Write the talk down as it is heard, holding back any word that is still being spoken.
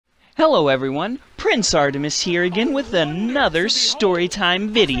Hello everyone, Prince Artemis here again with another storytime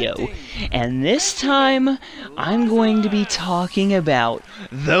video. And this time, I'm going to be talking about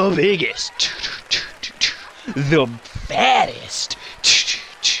the biggest, the fattest,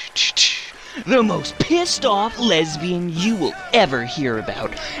 the most pissed off lesbian you will ever hear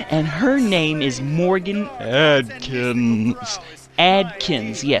about. And her name is Morgan Adkins.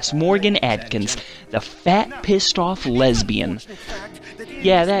 Adkins, yes, Morgan Adkins, the fat, pissed off lesbian.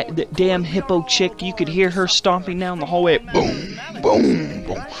 Yeah, that damn hippo chick, you could hear her stomping down the hallway, boom, boom,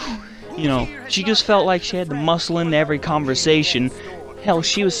 boom. You know, she just felt like she had the muscle into every conversation. Hell,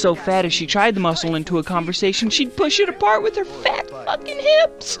 she was so fat if she tried to muscle into a conversation, she'd push it apart with her fat fucking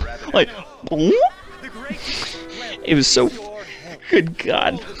hips. Like, boom. It was so, good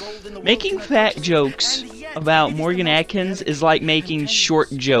God. Making fat jokes about Morgan Adkins is like making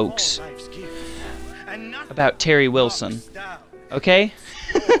short jokes about Terry Wilson. Okay?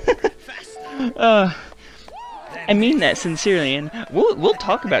 I mean that sincerely, and we'll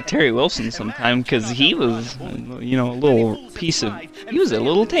talk about Terry Wilson sometime, because he was, you know, a little piece of, he was a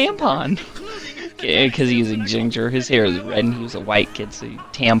little tampon. Because he was a ginger, his hair was red, and he was a white kid, so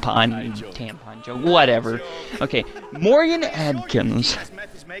tampon joke, whatever. Okay, Morgan Adkins.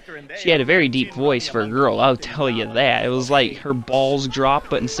 She had a very deep voice for a girl, I'll tell you that. It was like her balls dropped,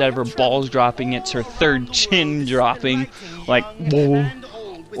 but instead of her balls dropping, it's her third chin dropping. Like,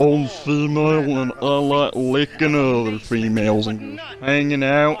 I'm female and I like licking other females and hanging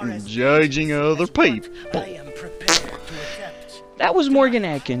out and judging other people. That was Morgan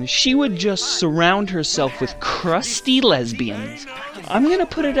Adkins. She would just surround herself with crusty lesbians. I'm gonna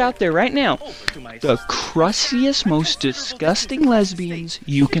put it out there right now. The crustiest, most disgusting lesbians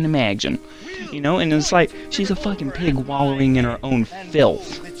you can imagine. You know, and it's like, she's a fucking pig wallowing in her own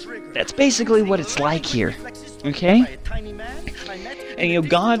filth. That's basically what it's like here. Okay? And, you know,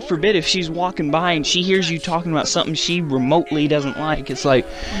 God forbid if she's walking by and she hears you talking about something she remotely doesn't like. It's like,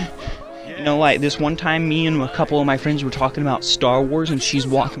 you know, like this one time me and a couple of my friends were talking about Star Wars and she's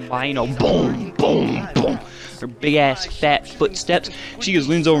walking by, you know, boom, boom, boom. Her big ass fat footsteps. She just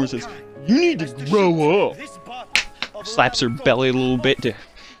leans over and says, "You need to grow up." Slaps her belly a little bit to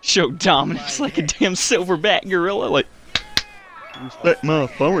show dominance like a damn silverback gorilla. Like, respect my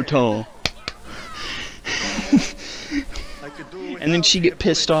authority. And then she get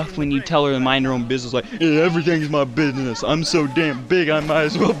pissed off when you tell her to mind her own business, like, "Yeah, everything's my business. I'm so damn big I might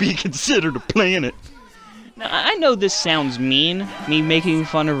as well be considered a planet." Now, I know this sounds mean, me making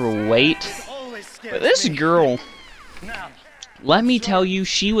fun of her weight, but this girl, let me tell you,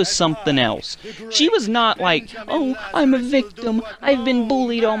 she was something else. She was not like, "Oh, I'm a victim, I've been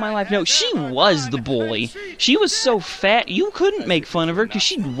bullied all my life." No, she was the bully. She was so fat, you couldn't make fun of her because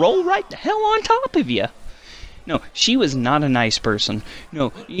she'd roll right the hell on top of you. No, she was not a nice person.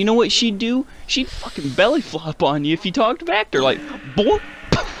 No, you know what she'd do? She'd fucking belly flop on you if you talked back to her, like, boom,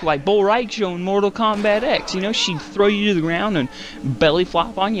 like Bull Raicho in Mortal Kombat X. You know, she'd throw you to the ground and belly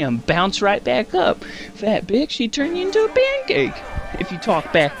flop on you and bounce right back up. Fat bitch, she'd turn you into a pancake if you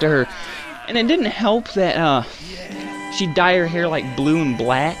talk back to her. And it didn't help that she'd dye her hair like blue and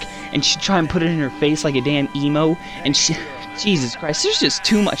black, and she'd try and put it in her face like a damn emo. And she, Jesus Christ, there's just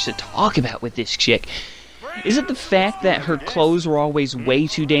too much to talk about with this chick. Is it the fact that her clothes were always way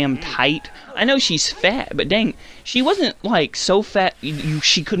too damn tight? I know she's fat, but dang, she wasn't like so fat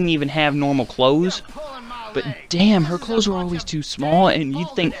she couldn't even have normal clothes. But damn, her clothes were always too small, and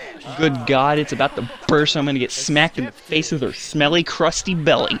you'd think, good God, it's about to burst, I'm gonna get smacked in the face with her smelly, crusty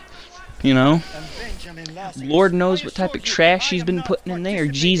belly. You know? Lord knows what type of trash she's been putting in there,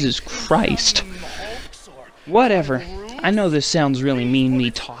 Jesus Christ. Whatever. I know this sounds really mean,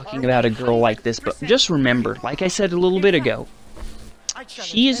 me talking about a girl like this, but just remember, like I said a little bit ago,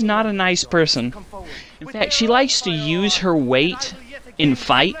 she is not a nice person. In fact, she likes to use her weight in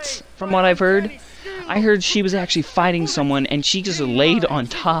fights, from what I've heard. I heard she was actually fighting someone, and she just laid on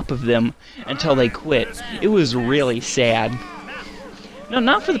top of them until they quit. It was really sad. No,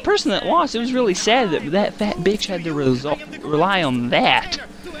 not for the person that lost. It was really sad that that fat bitch had to rely on that.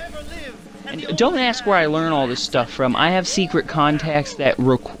 And don't ask where I learn all this stuff from. I have secret contacts that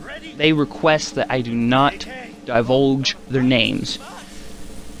they request that I do not divulge their names.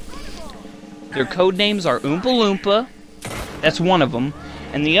 Their code names are Oompa Loompa. That's one of them.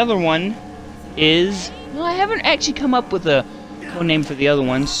 And the other one is... well, I haven't actually come up with a code name for the other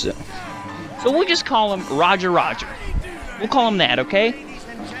ones. So we'll just call them Roger Roger. We'll call them that, okay?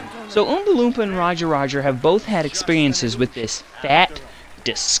 So Oompa Loompa and Roger Roger have both had experiences with this fat,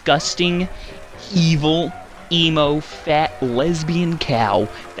 disgusting, evil, emo, fat, lesbian cow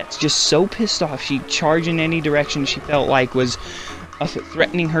that's just so pissed off she'd charge in any direction she felt like was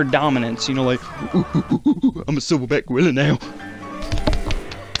threatening her dominance. You know, like, ooh, I'm a silverback gorilla now.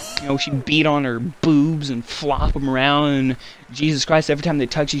 You know, she'd beat on her boobs and flop them around, and Jesus Christ, every time they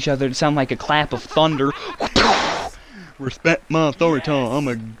touch each other, it'd sound like a clap of thunder. Respect my authority, I'm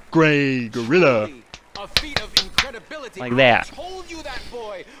a gray gorilla. Like that.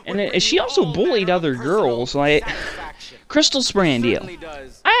 And she also bullied other girls, like Crystal Sprandio.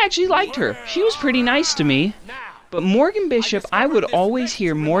 I actually liked her. She was pretty nice to me. But Morgan Bishop, I would always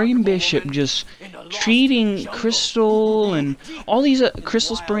hear Morgan Bishop just treating Crystal and all these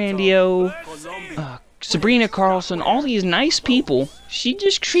Crystal Sprandio, Sabrina Carlson, all these nice people. She'd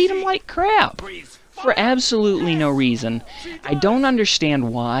just treat them like crap for absolutely no reason. I don't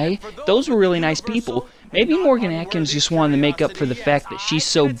understand why. Those were really nice people. Maybe Morgan Adkins just wanted to make up for the fact that she's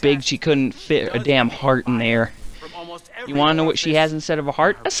so big she couldn't fit a damn heart in there. You want to know what she has instead of a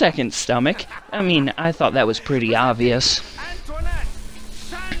heart? A second stomach. I mean, I thought that was pretty obvious.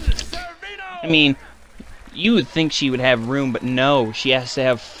 I mean, you would think she would have room, but no, she has to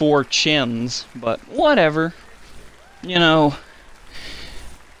have 4 chins. But whatever. You know.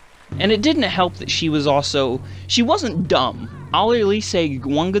 And it didn't help that she wasn't dumb. I'll at least say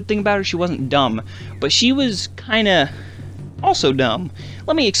one good thing about her, she wasn't dumb. But she was kinda also dumb.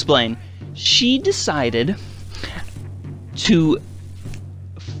 Let me explain. She decided to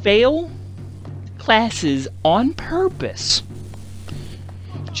fail classes on purpose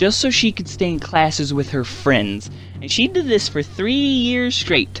just so she could stay in classes with her friends. And she did this for 3 years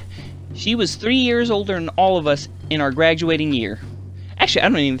straight. She was 3 years older than all of us in our graduating year. Actually, I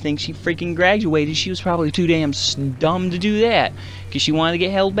don't even think she freaking graduated. She was probably too damn dumb to do that, because she wanted to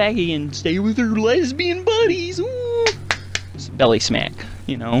get held back again, stay with her lesbian buddies. Ooh. Belly smack,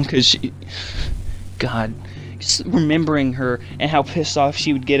 you know, because she... God... Just remembering her and how pissed off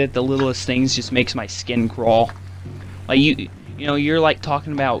she would get at the littlest things just makes my skin crawl. Like, you know, you're like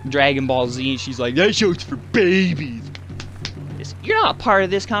talking about Dragon Ball Z and she's like, that show's for babies. You're not part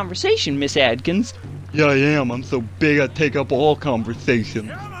of this conversation, Miss Adkins. Yeah, I am. I'm so big I take up all conversation.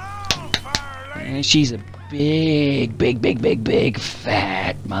 And she's a big,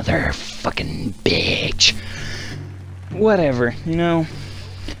 fat motherfucking bitch. Whatever, you know.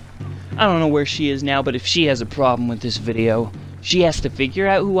 I don't know where she is now, but if she has a problem with this video, she has to figure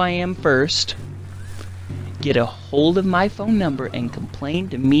out who I am first, get a hold of my phone number and complain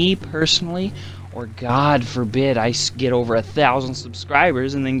to me personally, or God forbid I get over 1,000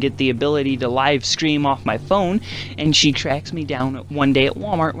 subscribers and then get the ability to live stream off my phone, and she tracks me down one day at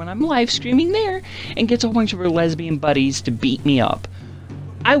Walmart when I'm live streaming there and gets a whole bunch of her lesbian buddies to beat me up.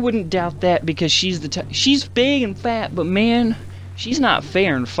 I wouldn't doubt that, because she's big and fat, but man... she's not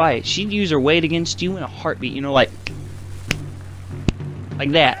fair in fight. She'd use her weight against you in a heartbeat, you know, like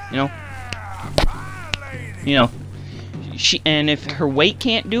that, you know. And if her weight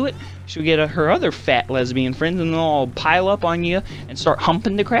can't do it, she'll get her other fat lesbian friends and they'll all pile up on you and start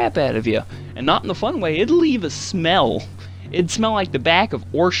humping the crap out of you. And not in the fun way. It'll leave a smell. It'd smell like the back of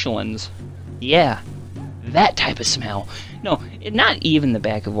Orchlands. Yeah, that type of smell. No, not even the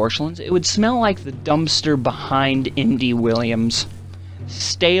back of Orchlands. It would smell like the dumpster behind Indy Williams.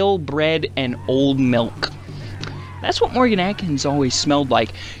 Stale bread and old milk. That's what Morgan Adkins always smelled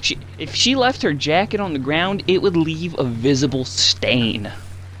like. If she left her jacket on the ground, it would leave a visible stain.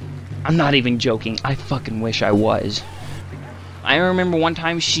 I'm not even joking. I fucking wish I was. I remember one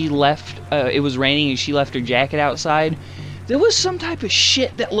time she left, it was raining and she left her jacket outside. There was some type of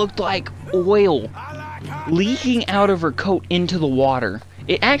shit that looked like oil leaking out of her coat into the water.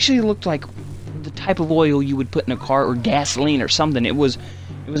 It actually looked like the type of oil you would put in a car, or gasoline or something. It was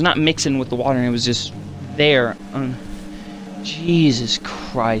not mixing with the water, and it was just there. Jesus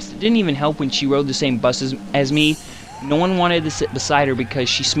Christ. It didn't even help when she rode the same bus as me. No one wanted to sit beside her because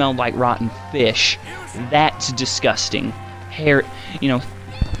she smelled like rotten fish. That's disgusting. Hair, you know.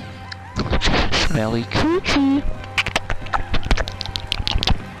 Smelly coochie.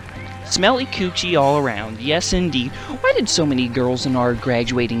 Smelly coochie all around. Yes, indeed. Why did so many girls in our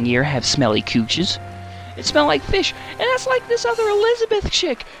graduating year have smelly cooches? It smelled like fish. And that's like this other Elizabeth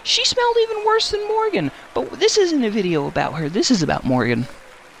chick. She smelled even worse than Morgan. But this isn't a video about her. This is about Morgan.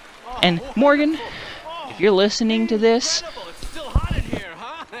 And Morgan, if you're listening to this,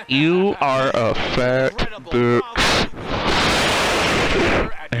 you are a fat bitch.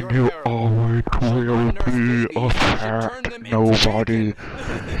 And you always will be a fat nobody.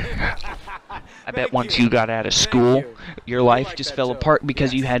 I bet once you got out of school, your life just fell apart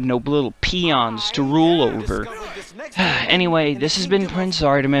because you had no little peons to rule over. Anyway, this has been Prince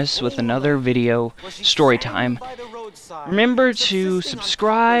Artemis with another video, story time. Remember to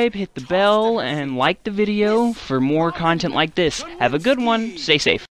subscribe, hit the bell, and like the video for more content like this. Have a good one. Stay safe.